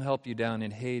to come help you down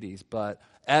in Hades, but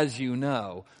as you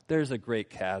know, there's a great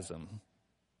chasm.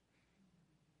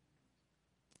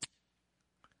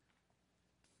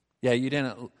 Yeah,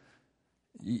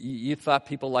 you thought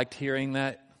people liked hearing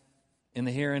that in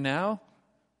the here and now?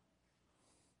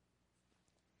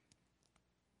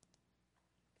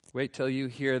 Wait till you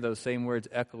hear those same words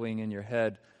echoing in your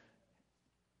head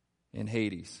in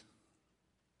Hades.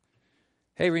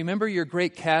 Hey, remember your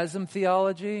great chasm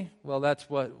theology? Well, that's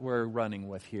what we're running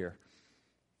with here.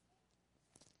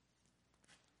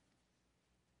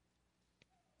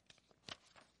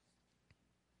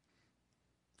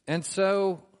 And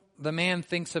so the man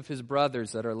thinks of his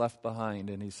brothers that are left behind,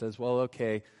 and he says, well,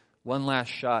 okay, one last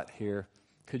shot here.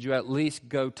 Could you at least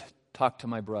go talk to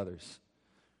my brothers?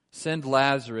 Send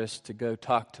Lazarus to go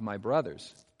talk to my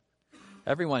brothers.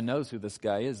 Everyone knows who this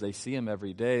guy is. They see him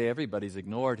every day. Everybody's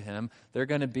ignored him. They're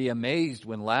going to be amazed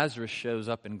when Lazarus shows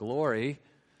up in glory.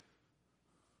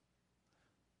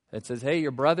 It says, hey,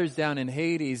 your brother's down in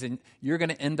Hades, and you're going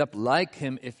to end up like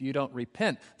him if you don't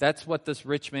repent. That's what this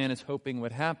rich man is hoping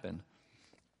would happen.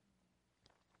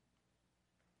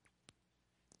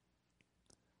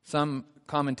 Some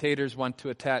commentators want to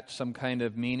attach some kind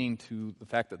of meaning to the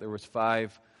fact that there was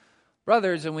 5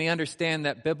 brothers, and we understand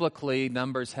that biblically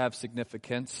numbers have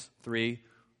significance. 3,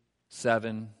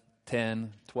 7,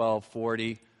 10, 12,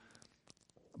 40.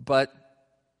 But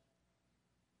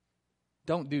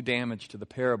don't do damage to the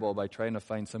parable by trying to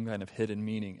find some kind of hidden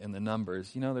meaning in the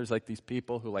numbers. You know, there's these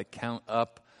people who count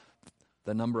up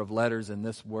the number of letters in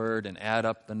this word and add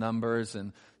up the numbers,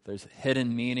 and there's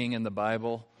hidden meaning in the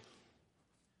Bible.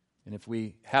 And if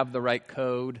we have the right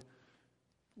code,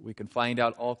 we can find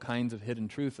out all kinds of hidden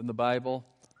truth in the Bible.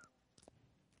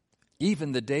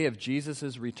 Even the day of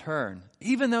Jesus' return,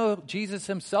 even though Jesus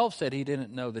himself said he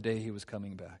didn't know the day he was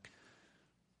coming back.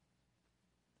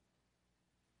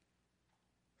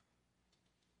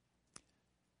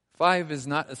 5 is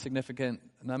not a significant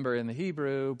number in the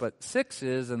Hebrew, but 6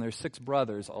 is, and there's 6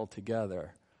 brothers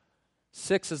altogether.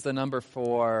 6 is the number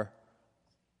for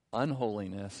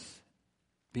unholiness,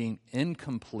 being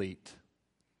incomplete.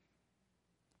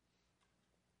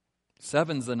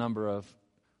 7's the number of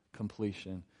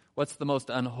completion. What's the most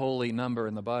unholy number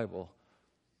in the Bible?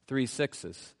 3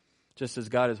 6s. Just as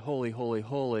God is holy, holy,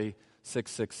 holy,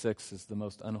 666 is the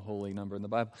most unholy number in the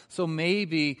Bible. So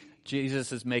maybe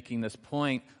Jesus is making this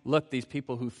point. Look, these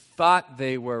people who thought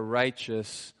they were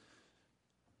righteous,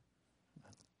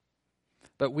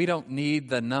 but we don't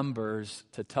need the numbers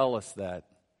to tell us that.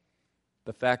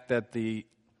 The fact that the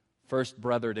first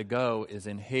brother to go is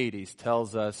in Hades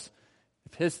tells us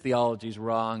if his theology is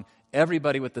wrong,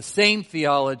 everybody with the same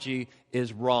theology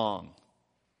is wrong.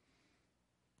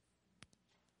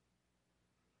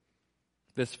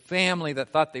 This family that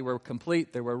thought they were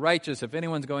complete, they were righteous, if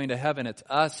anyone's going to heaven, it's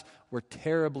us. We're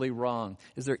terribly wrong.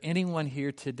 Is there anyone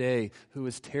here today who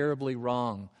is terribly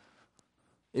wrong?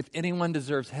 If anyone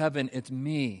deserves heaven, it's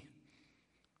me.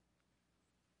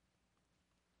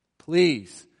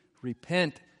 Please,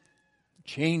 repent,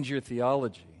 change your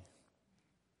theology.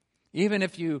 Even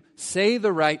if you say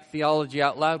the right theology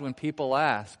out loud when people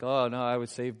ask, oh, no, I was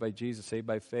saved by Jesus, saved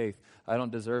by faith. I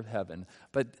don't deserve heaven.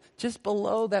 But just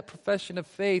below that profession of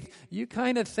faith, you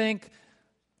kind of think,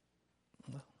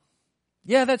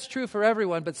 yeah, that's true for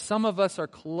everyone, but some of us are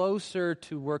closer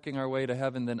to working our way to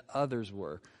heaven than others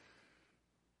were.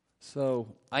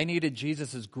 So I needed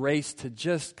Jesus' grace to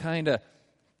just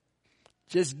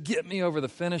get me over the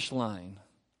finish line.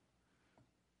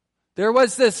 There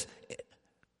was this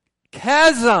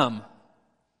chasm,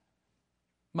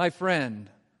 my friend,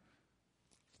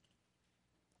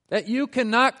 that you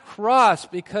cannot cross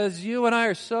because you and I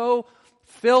are so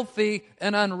filthy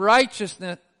and unrighteous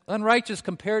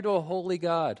compared to a holy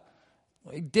God.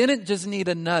 I didn't just need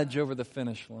a nudge over the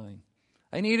finish line.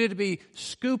 I needed to be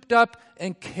scooped up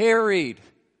and carried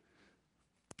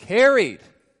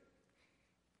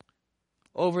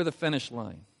over the finish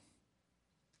line.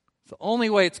 It's the only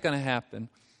way it's going to happen.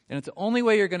 And it's the only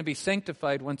way you're going to be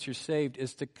sanctified once you're saved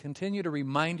is to continue to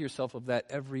remind yourself of that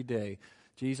every day.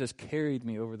 Jesus carried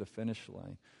me over the finish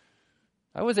line.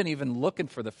 I wasn't even looking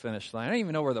for the finish line. I didn't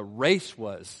even know where the race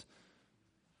was.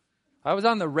 I was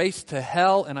on the race to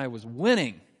hell and I was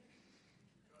winning.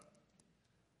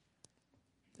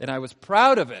 And I was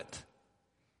proud of it.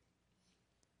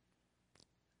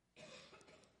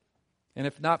 And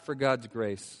if not for God's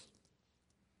grace,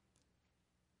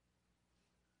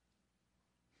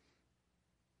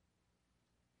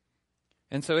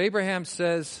 and so Abraham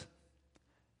says,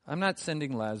 I'm not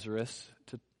sending Lazarus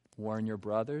to warn your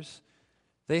brothers.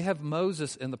 They have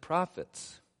Moses and the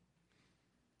prophets,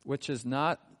 which is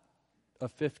not a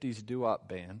 50s doo-wop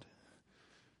band.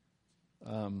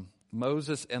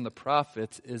 Moses and the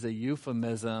prophets is a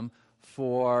euphemism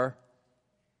for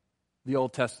the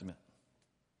Old Testament.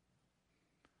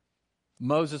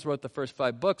 Moses wrote the first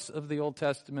 5 books of the Old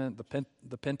Testament,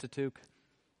 the Pentateuch,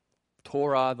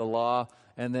 Torah, the law,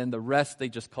 and then the rest they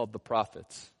just called the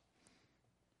prophets.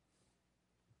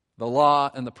 The law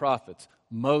and the prophets.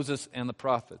 Moses and the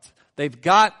prophets. They've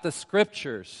got the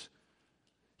scriptures.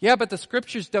 Yeah, but the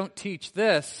scriptures don't teach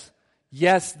this.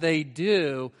 Yes, they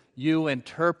do. You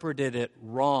interpreted it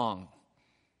wrong.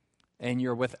 And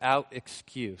you're without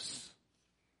excuse.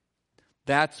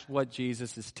 That's what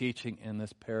Jesus is teaching in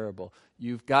this parable.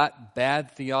 You've got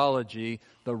bad theology.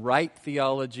 The right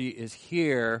theology is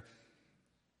here.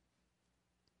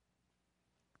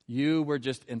 You were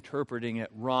just interpreting it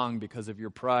wrong because of your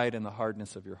pride and the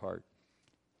hardness of your heart.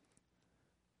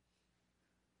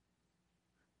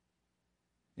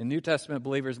 And New Testament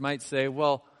believers might say,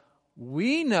 well,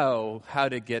 we know how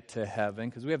to get to heaven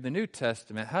because we have the New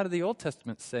Testament. How do the Old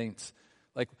Testament saints,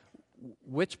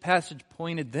 which passage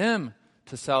pointed them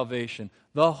to salvation?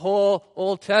 The whole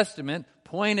Old Testament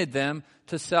pointed them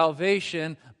to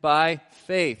salvation by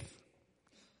faith.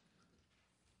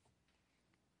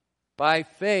 By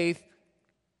faith,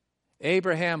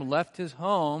 Abraham left his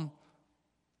home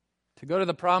to go to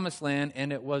the promised land,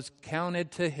 and it was counted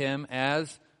to him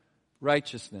as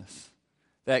righteousness.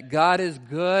 That God is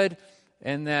good,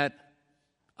 and that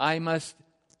I must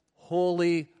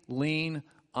wholly lean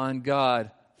on God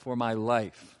for my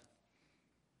life.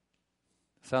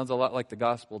 Sounds a lot like the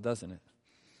gospel, doesn't it?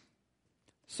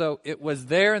 So it was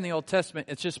there in the Old Testament.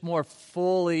 It's just more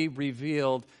fully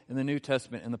revealed in the New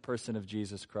Testament in the person of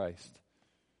Jesus Christ.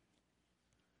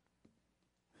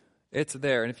 It's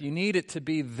there. And if you need it to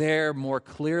be there more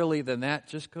clearly than that,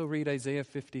 just go read Isaiah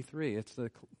 53. It's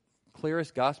the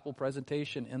clearest gospel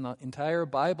presentation in the entire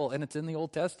Bible, and it's in the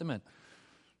Old Testament.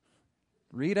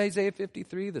 Read Isaiah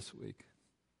 53 this week.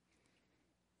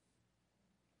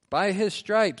 By his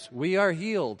stripes we are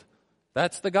healed.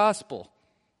 That's the gospel.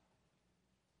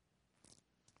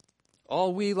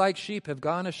 All we like sheep have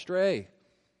gone astray.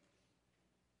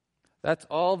 That's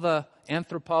all the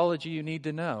anthropology you need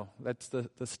to know. That's the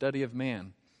study of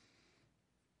man.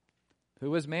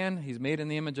 Who is man? He's made in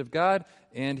the image of God,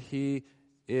 and he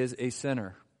is a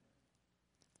sinner.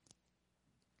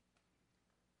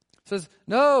 It says,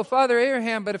 no, Father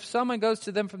Abraham, but if someone goes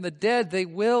to them from the dead, they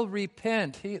will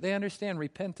repent. They understand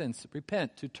repentance.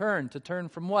 Repent, to turn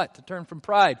from what? To turn from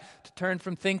pride, to turn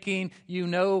from thinking you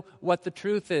know what the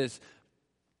truth is,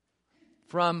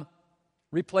 from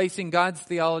replacing God's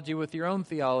theology with your own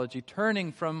theology,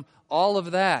 turning from all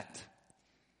of that.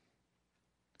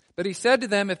 But he said to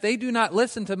them, if they do not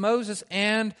listen to Moses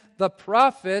and the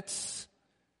prophets,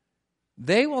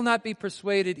 they will not be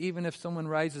persuaded even if someone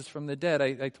rises from the dead.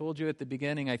 I told you at the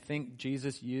beginning, I think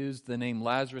Jesus used the name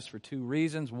Lazarus for two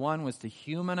reasons. One was to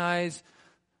humanize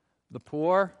the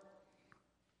poor,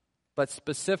 but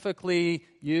specifically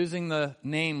using the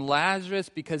name Lazarus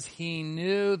because he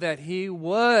knew that he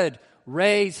would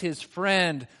raise his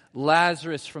friend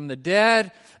Lazarus from the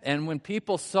dead. And when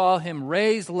people saw him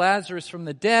raise Lazarus from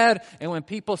the dead, and when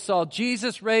people saw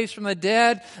Jesus raised from the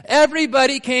dead,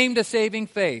 everybody came to saving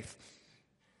faith.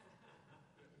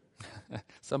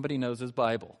 Somebody knows his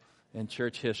Bible and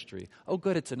church history. Oh,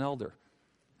 good, it's an elder.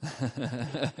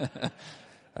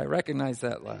 I recognize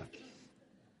that laugh.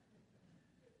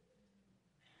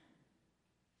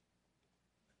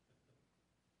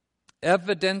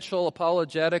 Evidential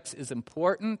apologetics is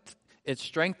important. It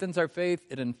strengthens our faith.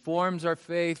 It informs our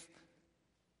faith.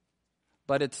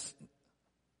 But it's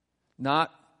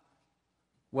not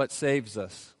what saves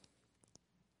us.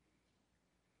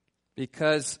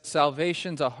 Because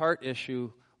salvation's a heart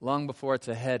issue long before it's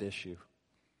a head issue.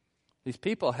 These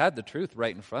people had the truth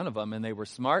right in front of them, and they were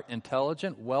smart,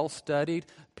 intelligent, well-studied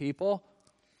people,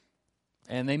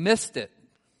 and they missed it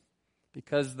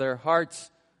because their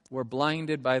hearts were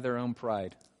blinded by their own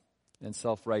pride and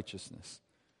self-righteousness.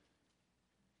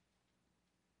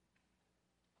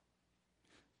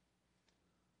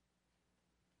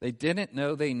 They didn't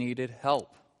know they needed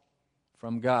help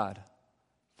from God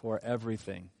for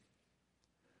everything.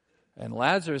 And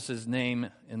Lazarus' name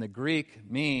in the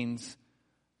Greek means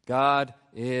God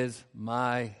is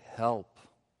my help.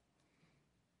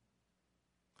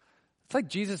 It's like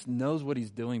Jesus knows what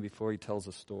he's doing before he tells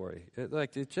a story.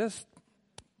 It just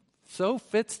so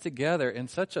fits together in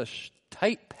such a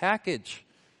tight package.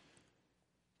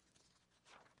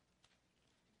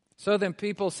 So then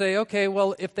people say, okay,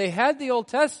 well, if they had the Old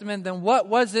Testament, then what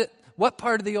was it? What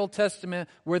part of the Old Testament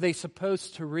were they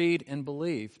supposed to read and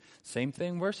believe? Same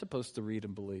thing we're supposed to read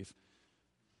and believe.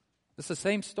 It's the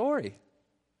same story.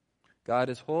 God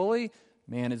is holy.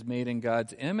 Man is made in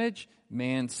God's image.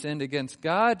 Man sinned against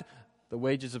God. The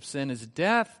wages of sin is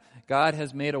death. God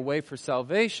has made a way for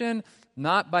salvation,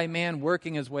 not by man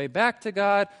working his way back to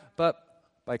God, but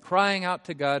by crying out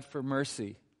to God for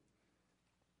mercy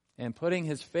and putting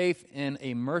his faith in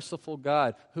a merciful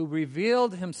God who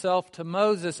revealed himself to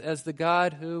Moses as the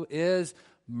God who is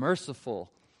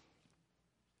merciful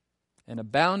and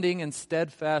abounding in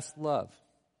steadfast love.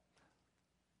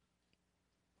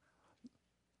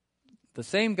 The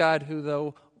same God who,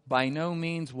 though, by no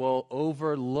means will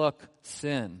overlook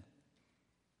sin.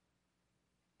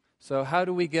 So how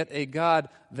do we get a God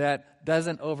that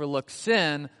doesn't overlook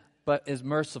sin but is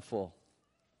merciful?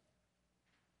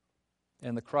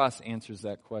 And the cross answers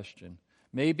that question.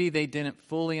 Maybe they didn't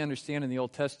fully understand in the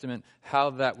Old Testament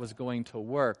how that was going to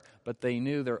work, but they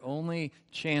knew their only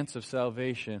chance of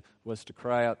salvation was to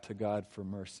cry out to God for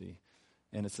mercy.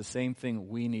 And it's the same thing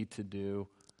we need to do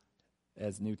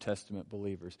as New Testament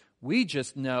believers. We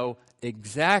just know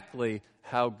exactly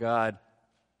how God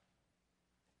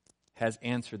has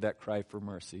answered that cry for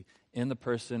mercy in the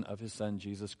person of his Son,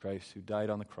 Jesus Christ, who died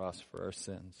on the cross for our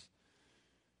sins.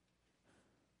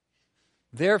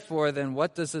 Therefore, then,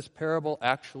 what does this parable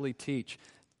actually teach?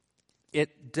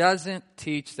 It doesn't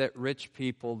teach that rich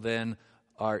people then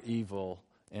are evil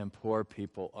and poor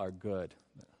people are good.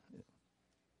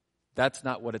 That's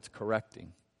not what it's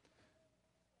correcting.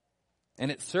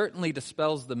 And it certainly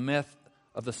dispels the myth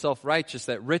of the self-righteous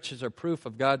that riches are proof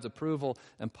of God's approval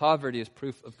and poverty is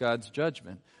proof of God's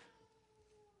judgment.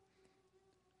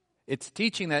 It's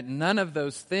teaching that none of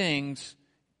those things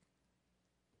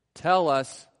tell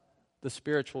us the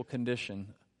spiritual condition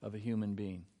of a human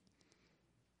being.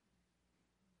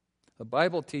 The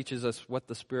Bible teaches us what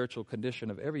the spiritual condition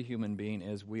of every human being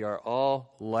is. We are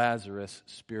all Lazarus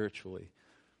spiritually.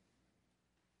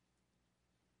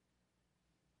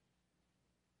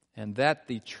 and that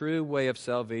the true way of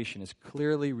salvation is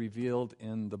clearly revealed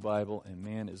in the Bible, and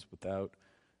man is without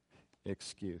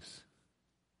excuse.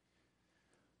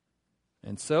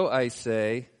 And so I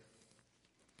say,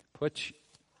 put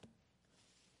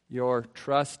your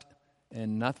trust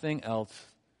in nothing else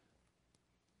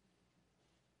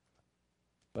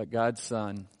but God's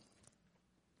Son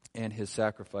and his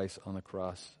sacrifice on the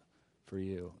cross for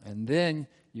you. And then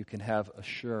you can have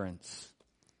assurance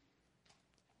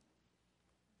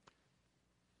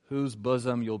whose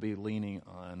bosom you'll be leaning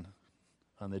on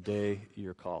the day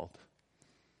you're called.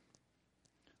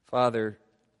 Father,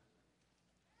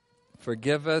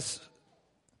 forgive us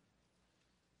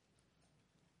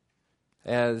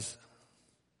as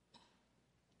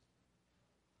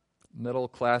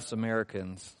middle-class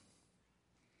Americans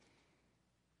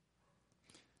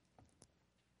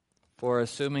for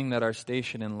assuming that our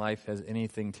station in life has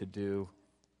anything to do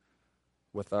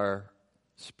with our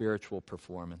spiritual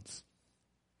performance.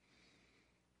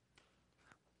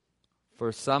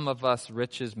 For some of us,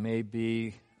 riches may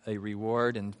be a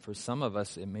reward, and for some of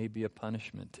us, it may be a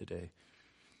punishment today.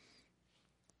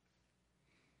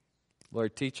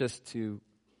 Lord, teach us to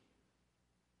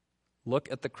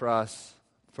look at the cross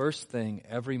first thing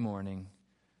every morning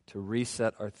to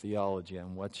reset our theology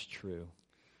on what's true.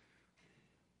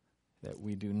 That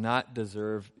we do not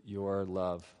deserve your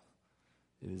love.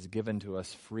 It is given to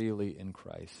us freely in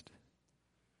Christ.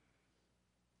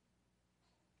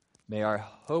 May our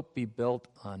hope be built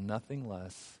on nothing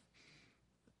less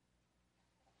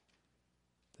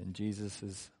than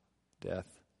Jesus' death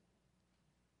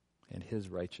and his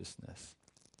righteousness.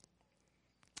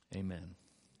 Amen.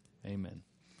 Amen.